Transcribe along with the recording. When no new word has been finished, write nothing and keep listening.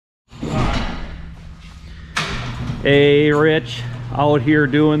Hey, Rich, out here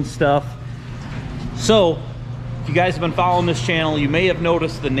doing stuff. So, if you guys have been following this channel, you may have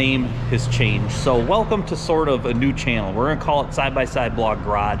noticed the name has changed. So, welcome to sort of a new channel. We're gonna call it SXSBlog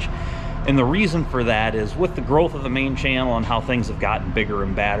Garage. And the reason for that is with the growth of the main channel and how things have gotten bigger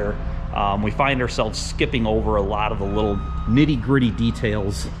and badder, we find ourselves skipping over a lot of the little nitty-gritty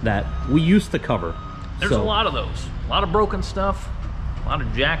details that we used to cover. There's a lot of those. A lot of broken stuff, a lot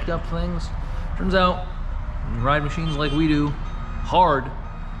of jacked up things. Turns out, when you ride machines like we do, hard,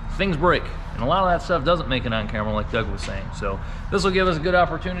 things break. And a lot of that stuff doesn't make it on camera like Doug was saying. So this will give us a good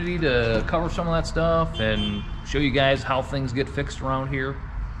opportunity to cover some of that stuff and show you guys how things get fixed around here.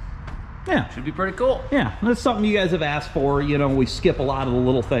 Yeah. Should be pretty cool. Yeah, that's something you guys have asked for. You know, we skip a lot of the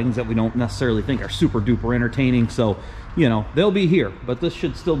little things that we don't necessarily think are super duper entertaining. So, you know, they'll be here, but this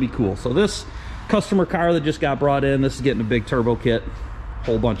should still be cool. So this customer car that just got brought in, this is getting a big turbo kit,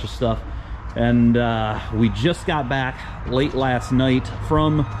 whole bunch of stuff. And we just got back late last night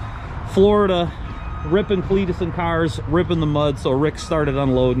from Florida, ripping Cletus and cars, ripping the mud. So Rick started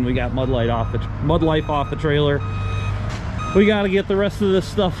unloading. We got Mud Life off the trailer. We got to get the rest of this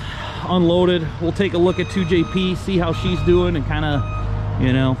stuff unloaded. We'll take a look at 2JP, see how she's doing, and kind of,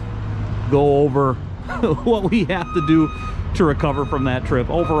 you know, go over what we have to do to recover from that trip.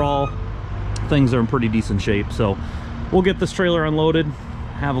 Overall, things are in pretty decent shape. So we'll get this trailer unloaded,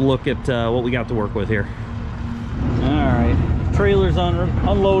 have a look at what we got to work with here. All right, trailer's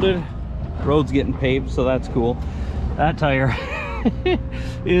unloaded, road's getting paved, so that's cool. That tire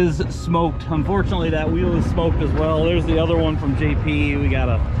is smoked. Unfortunately, that wheel is smoked as well. There's the other one from JP. We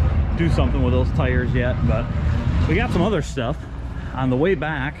gotta do something with those tires yet, but we got some other stuff. On the way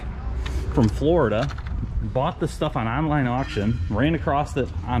back from Florida, bought this stuff on online auction, ran across it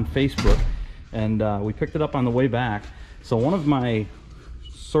on Facebook, and we picked it up on the way back. So one of my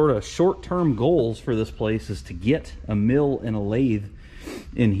sort of short-term goals for this place is to get a mill and a lathe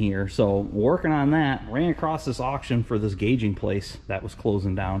in here. So working on that, ran across this auction for this gauging place that was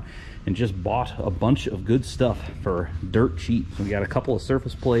closing down, and just bought a bunch of good stuff for dirt cheap. So we got a couple of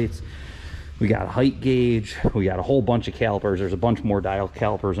surface plates, we got a height gauge, we got a whole bunch of calipers. There's a bunch more dial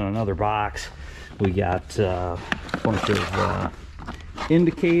calipers in another box. We got a bunch of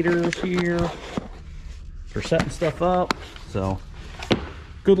indicators here for setting stuff up. So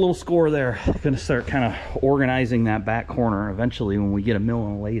good little score there. Gonna start kind of organizing that back corner. Eventually, when we get a mill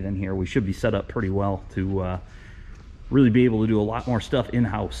and a lathe in here, we should be set up pretty well to really be able to do a lot more stuff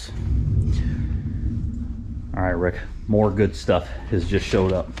in-house. All right, Rick, more good stuff has just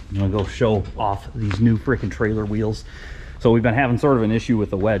showed up. I'm gonna go show off these new freaking trailer wheels. So we've been having sort of an issue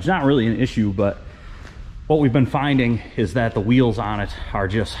with the wedge. Not really an issue, but what we've been finding is that the wheels on it are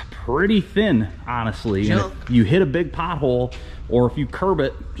just pretty thin, honestly. And if you hit a big pothole, or if you curb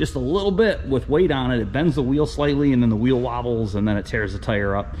it just a little bit with weight on it, it bends the wheel slightly, and then the wheel wobbles, and then it tears the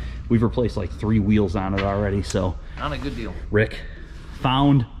tire up. We've replaced like 3 wheels on it already, so Not a good deal. Rick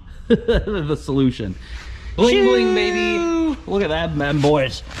found the solution. Bling bling, baby. Look at that, man,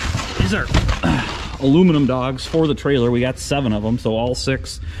 boys. These are aluminum dogs for the trailer. We got 7 of them, so all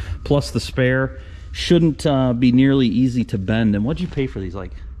 6 plus the spare. Shouldn't be nearly easy to bend. And what'd you pay for these?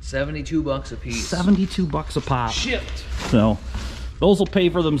 Like 72 bucks a piece. 72 bucks a pop. Shipped. So those will pay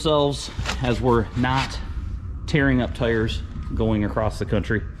for themselves as we're not tearing up tires going across the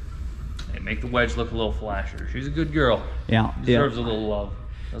country. Hey, make the wedge look a little flashier. She's a good girl. Yeah. Deserves a little love.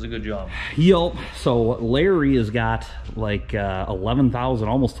 Does a good job. Yup. So Larry has got like 11,000,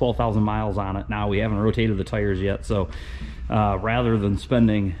 almost 12,000 miles on it now. We haven't rotated the tires yet. So rather than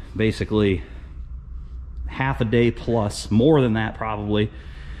spending basically half a day plus, more than that probably,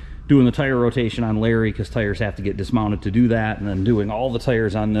 doing the tire rotation on Larry, because tires have to get dismounted to do that, and then doing all the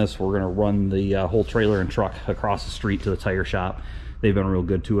tires on this, we're going to run the whole trailer and truck across the street to the tire shop. They've been real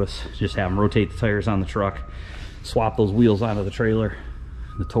good to us. Just have them rotate the tires on the truck, swap those wheels onto the trailer.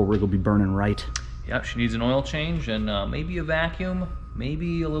 The tow rig will be burning right. Yep, she needs an oil change and maybe a vacuum,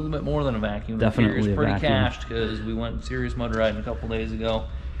 maybe a little bit more than a vacuum. Definitely it's pretty vacuum. cashed because we went serious mud riding a couple days ago.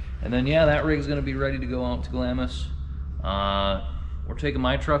 And then, yeah, that rig's going to be ready to go out to Glamis. We're taking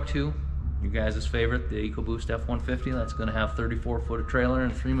my truck, too. You guys' favorite, the EcoBoost F-150. That's going to have 34-foot of trailer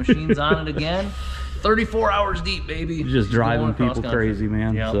and 3 machines on it again. 34 hours deep, baby. Just driving people crazy,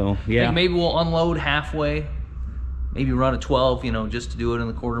 man. Yep. So, yeah. I think maybe we'll unload halfway. Maybe run a 12, you know, just to do it in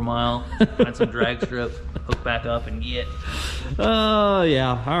the quarter mile. Find some drag strip, hook back up, and get.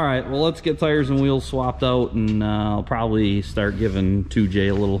 Yeah. All right. Well, let's get tires and wheels swapped out, and I'll probably start giving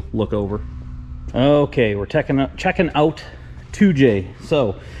 2J a little look over. Okay, we're checking out 2J.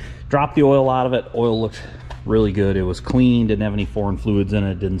 So, drop the oil out of it. Oil looks really good. It was clean, didn't have any foreign fluids in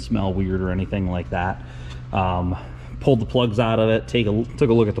it, didn't smell weird or anything like that. Pulled the plugs out of it, took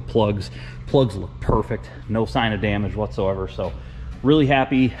a look at the plugs. Plugs look perfect, no sign of damage whatsoever, so really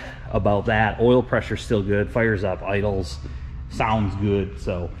happy about that. Oil pressure's still good, fires up, idles, sounds good,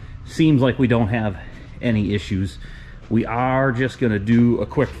 so seems like we don't have any issues. We are just going to do a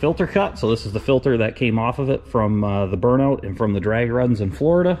quick filter cut. So this is the filter that came off of it from the burnout and from the drag runs in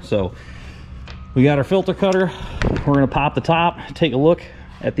Florida. So we got our filter cutter. We're going to pop the top, take a look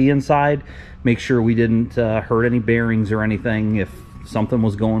at the inside, make sure we didn't hurt any bearings or anything. If something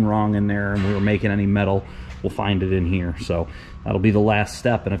was going wrong in there and we were making any metal, we'll find it in here. So that'll be the last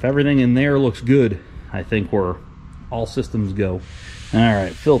step. And if everything in there looks good, I think we're all systems go. All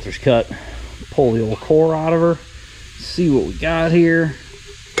right, filter's cut. Pull the old core out of her. See what we got here.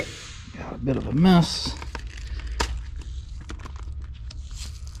 Got a bit of a mess.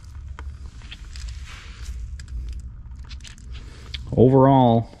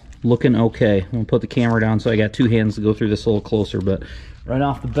 Overall, looking okay. I'm gonna put the camera down so I got two hands to go through this a little closer, but right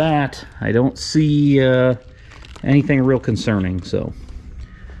off the bat, I don't see anything real concerning. So,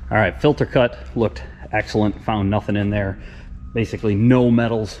 all right, filter cut looked excellent. Found nothing in there. Basically no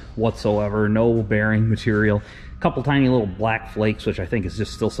metals whatsoever, no bearing material. A couple tiny little black flakes, which I think is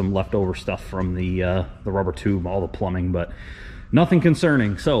just still some leftover stuff from the rubber tube, all the plumbing, but nothing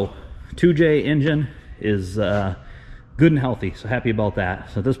concerning. So 2J engine is good and healthy, so happy about that.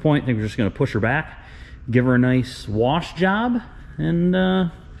 So at this point, I think we're just gonna push her back, give her a nice wash job, and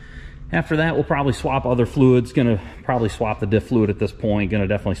after that, we'll probably swap other fluids. Gonna probably swap the diff fluid at this point, gonna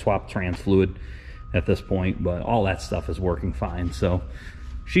definitely swap trans fluid at this point, but all that stuff is working fine. So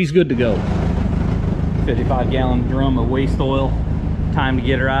she's good to go. 55-gallon drum of waste oil. Time to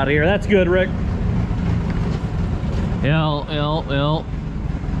get her out of here. That's good, Rick. L.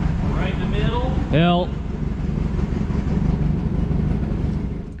 Right in the middle. L.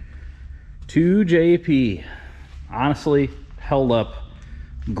 2JP. Honestly, held up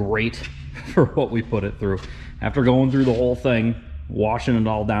great for what we put it through. After going through the whole thing, washing it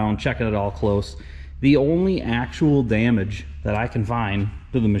all down, checking it all close, the only actual damage that I can find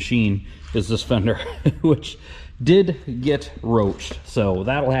to the machine is this fender, which did get roached. So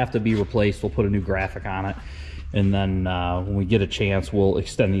that'll have to be replaced. We'll put a new graphic on it. And then when we get a chance, we'll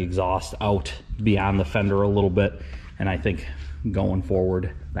extend the exhaust out beyond the fender a little bit. And I think going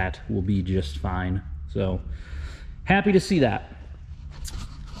forward, that will be just fine. So happy to see that.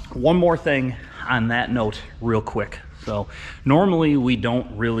 One more thing on that note real quick. So normally we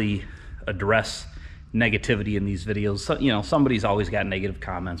don't really address negativity in these videos. So, you know, somebody's always got negative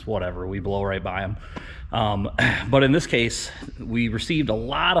comments, whatever, we blow right by them. But in this case, we received a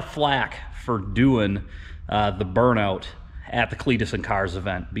lot of flack for doing the burnout at the Cleetus and Cars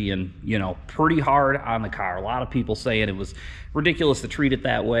event, being, you know, pretty hard on the car. A lot of people saying it was ridiculous to treat it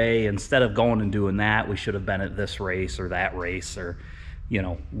that way. Instead of going and doing that, we should have been at this race or that race, or, you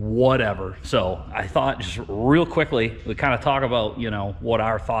know, whatever. So I thought just real quickly, we kind of talk about, you know, what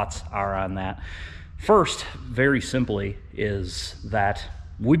our thoughts are on that. First, very simply, is that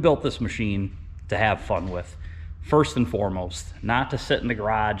we built this machine to have fun with. First and foremost, not to sit in the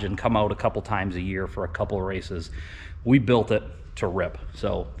garage and come out a couple times a year for a couple of races. We built it to rip.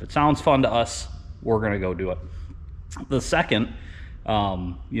 So if it sounds fun to us, we're gonna go do it. The second,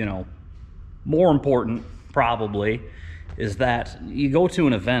 you know, more important probably, is that you go to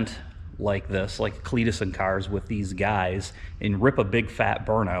an event like this, like Cleetus and Cars with these guys, and rip a big fat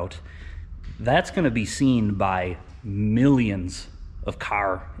burnout. That's going to be seen by millions of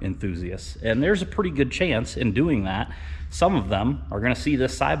car enthusiasts. And there's a pretty good chance in doing that, some of them are going to see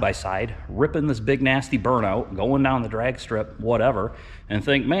this side-by-side, ripping this big nasty burnout, going down the drag strip, whatever, and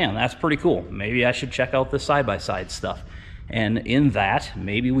think, man, that's pretty cool. Maybe I should check out this side-by-side stuff. And in that,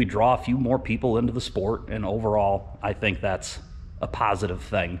 maybe we draw a few more people into the sport, and overall, I think that's a positive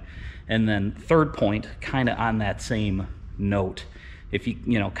thing. And then third point, kind of on that same note, if you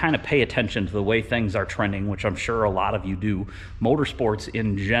know, kind of pay attention to the way things are trending, which I'm sure a lot of you do, motorsports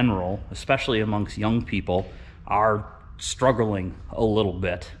in general, especially amongst young people, are struggling a little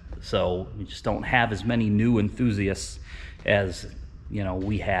bit. So you just don't have as many new enthusiasts as, you know,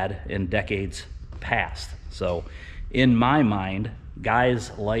 we had in decades past. So in my mind,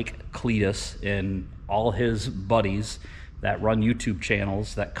 guys like Cleetus and all his buddies that run YouTube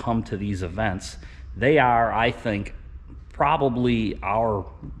channels that come to these events, they are, I think, probably our,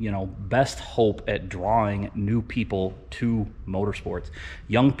 you know, best hope at drawing new people to motorsports.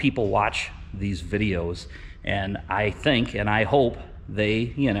 Young people watch these videos, and I think and I hope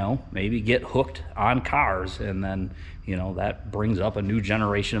they, you know, maybe get hooked on cars, and then, you know, that brings up a new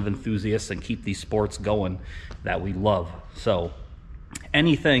generation of enthusiasts and keep these sports going that we love. So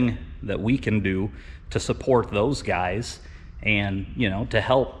anything that we can do to support those guys and, you know, to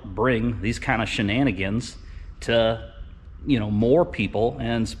help bring these kind of shenanigans to, you know, more people,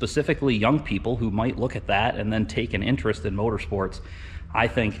 and specifically young people who might look at that and then take an interest in motorsports, I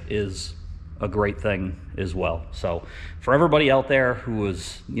think is a great thing as well. So for everybody out there who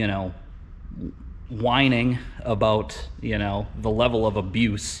is, you know, whining about, you know, the level of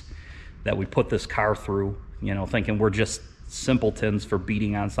abuse that we put this car through, you know, thinking we're just simpletons for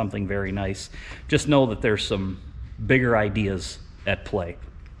beating on something very nice, just know that there's some bigger ideas at play.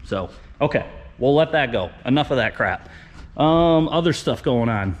 So, okay, we'll let that go. Enough of that crap. Other stuff going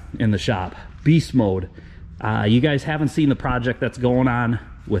on in the shop. Beast mode. You guys haven't seen the project that's going on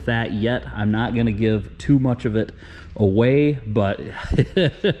with that yet. I'm not going to give too much of it away, but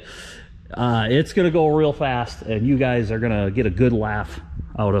it's going to go real fast, and you guys are going to get a good laugh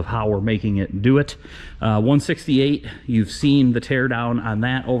out of how we're making it do it. 168, you've seen the teardown on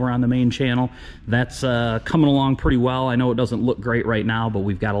that over on the main channel. That's coming along pretty well. I know it doesn't look great right now, but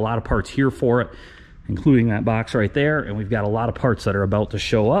we've got a lot of parts here for it, including that box right there, and we've got a lot of parts that are about to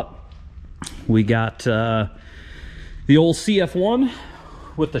show up. We got the old CF1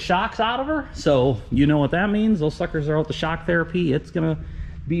 with the shocks out of her, so you know what that means. Those suckers are out the shock therapy. It's gonna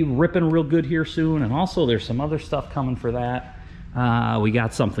be ripping real good here soon. And also there's some other stuff coming for that. We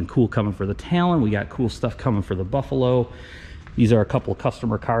got something cool coming for the Talon. We got cool stuff coming for the Buffalo. These are a couple of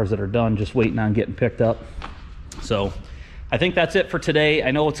customer cars that are done, just waiting on getting picked up. So I think that's it for today.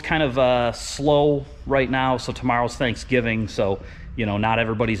 I know it's kind of slow right now, so tomorrow's Thanksgiving, so, you know, not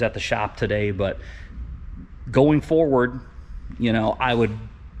everybody's at the shop today, but going forward, you know, I would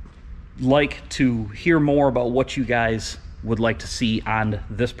like to hear more about what you guys would like to see on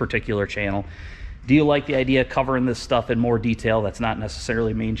this particular channel. Do you like the idea of covering this stuff in more detail that's not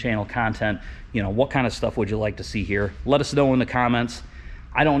necessarily main channel content? You know, what kind of stuff would you like to see here? Let us know in the comments.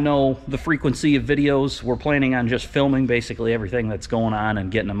 I don't know the frequency of videos. We're planning on just filming basically everything that's going on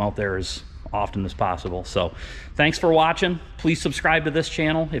and getting them out there as often as possible. So thanks for watching. Please subscribe to this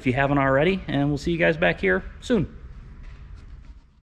channel if you haven't already, and we'll see you guys back here soon.